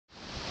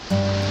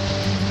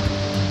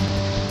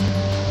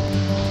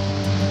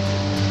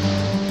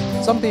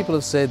Some people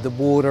have said that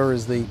water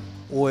is the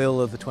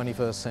oil of the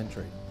 21st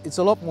century. It's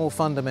a lot more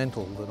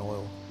fundamental than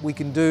oil. We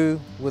can do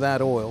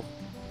without oil,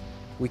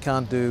 we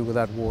can't do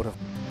without water.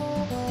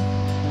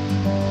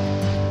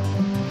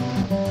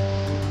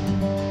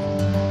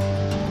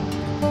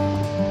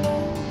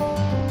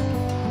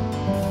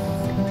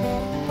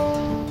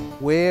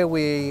 Where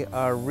we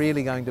are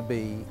really going to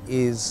be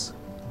is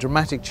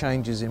dramatic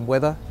changes in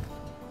weather,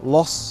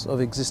 loss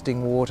of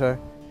existing water,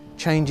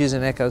 changes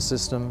in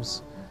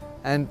ecosystems,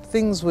 and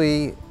things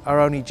we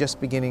are only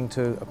just beginning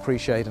to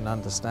appreciate and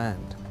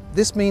understand.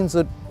 This means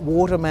that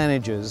water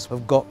managers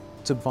have got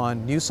to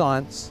find new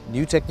science,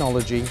 new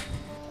technology,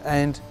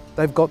 and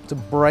they've got to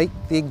break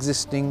the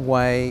existing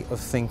way of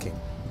thinking.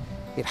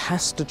 It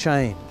has to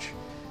change,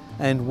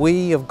 and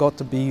we have got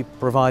to be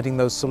providing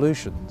those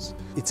solutions.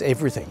 It's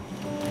everything.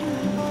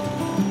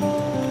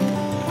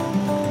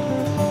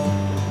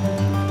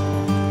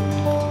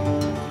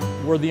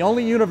 We're the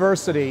only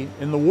university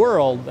in the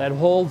world that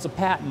holds a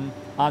patent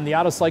on the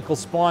out-of-cycle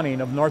spawning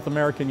of North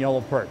American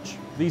yellow perch.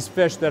 These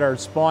fish that are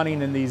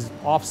spawning in these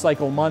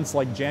off-cycle months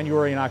like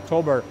January and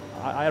October,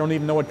 I don't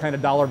even know what kind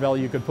of dollar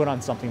value you could put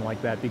on something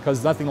like that,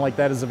 because nothing like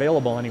that is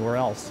available anywhere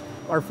else.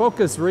 Our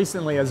focus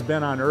recently has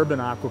been on urban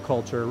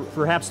aquaculture.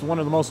 Perhaps one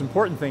of the most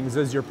important things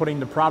is you're putting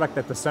the product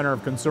at the center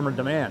of consumer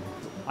demand.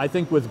 I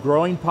think with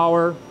growing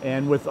power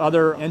and with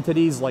other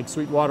entities like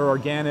Sweetwater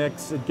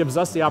Organics, it gives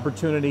us the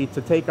opportunity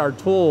to take our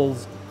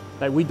tools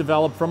that we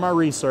develop from our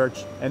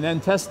research and then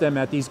test them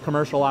at these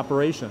commercial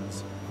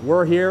operations.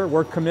 We're here,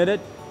 we're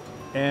committed,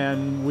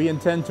 and we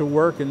intend to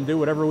work and do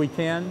whatever we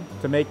can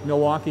to make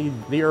Milwaukee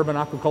the urban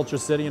aquaculture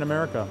city in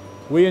America.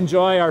 We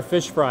enjoy our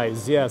fish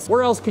fries, yes.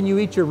 Where else can you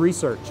eat your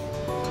research?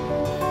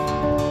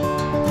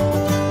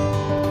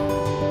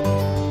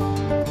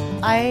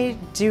 I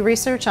do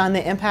research on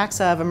the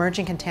impacts of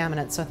emerging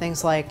contaminants, so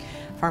things like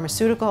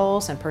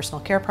pharmaceuticals and personal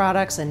care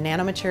products and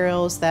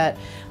nanomaterials that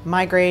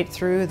migrate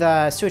through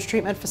the sewage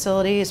treatment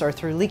facilities or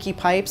through leaky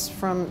pipes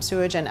from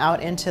sewage and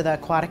out into the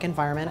aquatic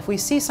environment. If we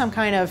see some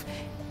kind of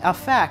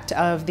effect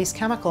of these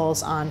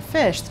chemicals on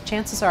fish, the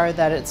chances are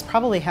that it's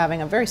probably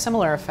having a very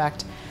similar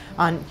effect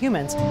on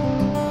humans.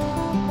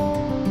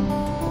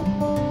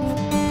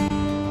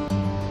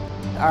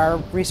 Our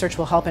research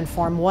will help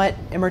inform what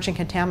emerging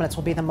contaminants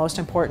will be the most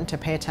important to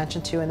pay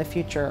attention to in the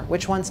future,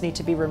 which ones need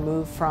to be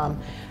removed from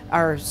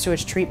our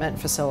sewage treatment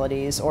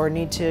facilities or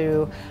need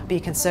to be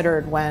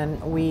considered when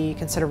we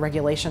consider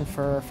regulation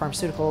for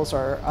pharmaceuticals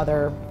or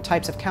other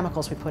types of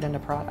chemicals we put into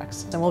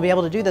products. And we'll be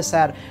able to do this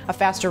at a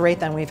faster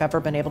rate than we've ever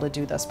been able to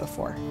do this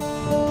before.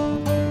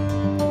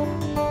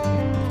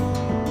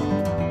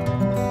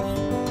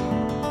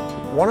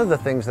 One of the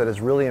things that has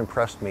really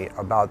impressed me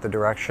about the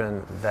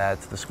direction that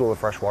the School of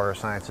Freshwater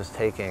Science is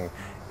taking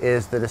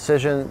is the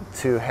decision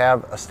to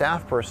have a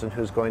staff person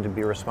who's going to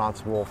be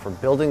responsible for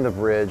building the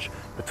bridge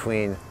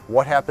between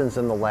what happens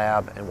in the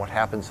lab and what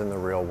happens in the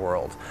real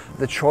world.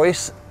 The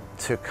choice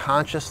to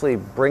consciously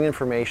bring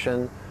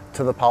information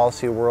to the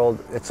policy world,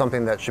 it's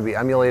something that should be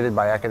emulated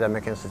by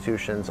academic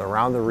institutions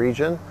around the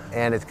region,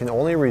 and it can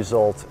only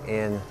result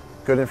in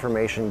good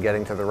information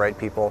getting to the right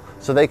people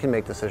so they can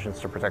make decisions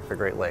to protect the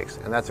Great Lakes,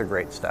 and that's a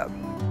great step.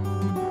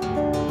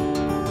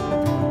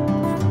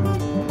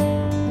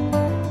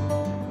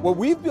 What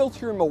we've built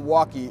here in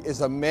Milwaukee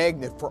is a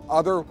magnet for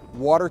other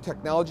water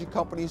technology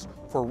companies,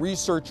 for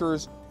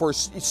researchers, for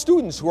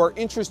students who are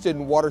interested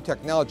in water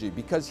technology,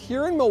 because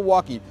here in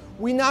Milwaukee,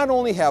 we not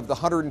only have the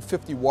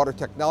 150 water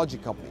technology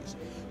companies,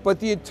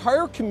 but the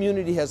entire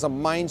community has a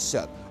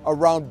mindset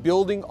around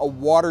building a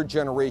water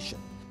generation.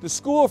 The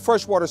School of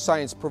Freshwater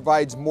Science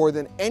provides more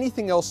than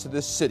anything else to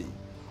this city,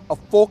 a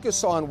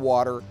focus on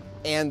water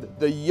and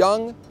the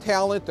young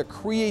talent, the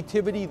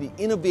creativity, the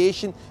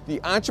innovation, the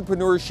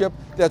entrepreneurship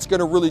that's going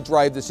to really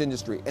drive this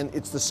industry. And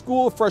it's the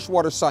School of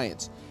Freshwater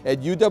Science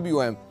at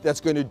UWM that's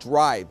going to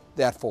drive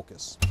that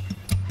focus.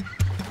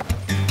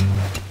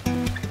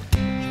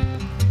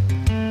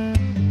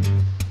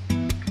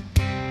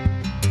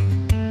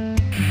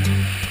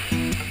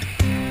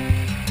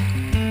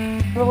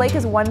 The lake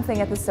is one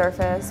thing at the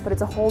surface, but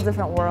it's a whole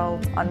different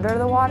world under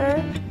the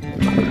water.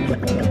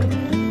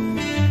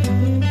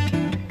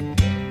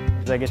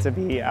 I get to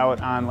be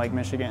out on Lake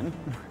Michigan.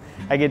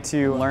 I get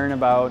to learn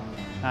about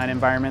an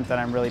environment that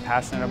I'm really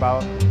passionate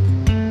about.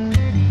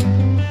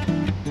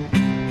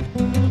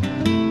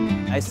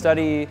 I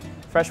study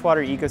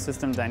freshwater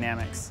ecosystem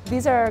dynamics.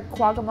 These are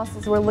quagga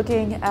mussels. We're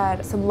looking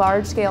at some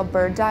large-scale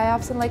bird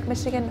die-offs in Lake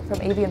Michigan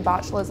from avian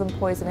botulism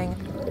poisoning.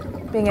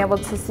 Being able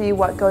to see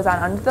what goes on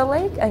under the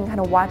lake and kind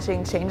of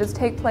watching changes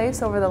take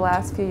place over the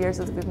last few years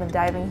as we've been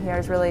diving here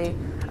is really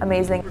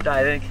amazing. We're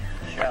diving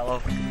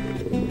shallow.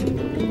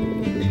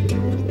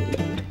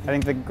 I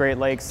think the Great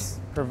Lakes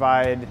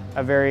provide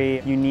a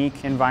very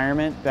unique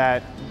environment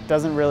that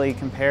doesn't really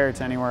compare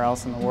to anywhere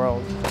else in the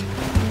world.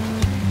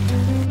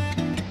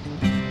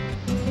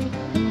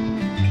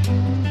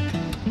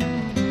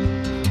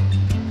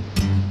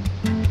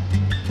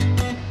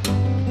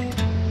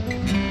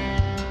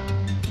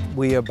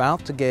 We're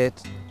about to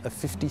get a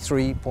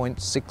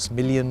 $53.6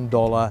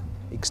 million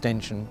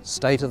extension,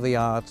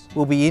 state-of-the-art.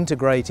 We'll be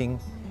integrating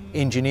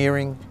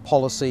engineering,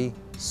 policy,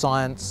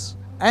 science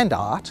and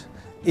art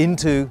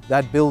into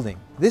that building.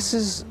 This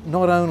is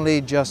not only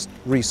just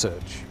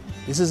research,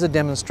 this is a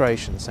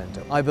demonstration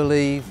centre. I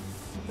believe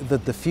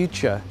that the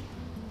future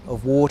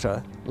of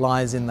water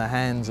lies in the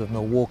hands of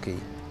Milwaukee,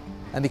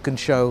 and it can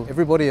show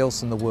everybody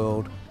else in the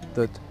world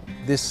that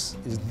this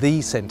is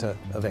the centre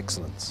of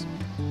excellence.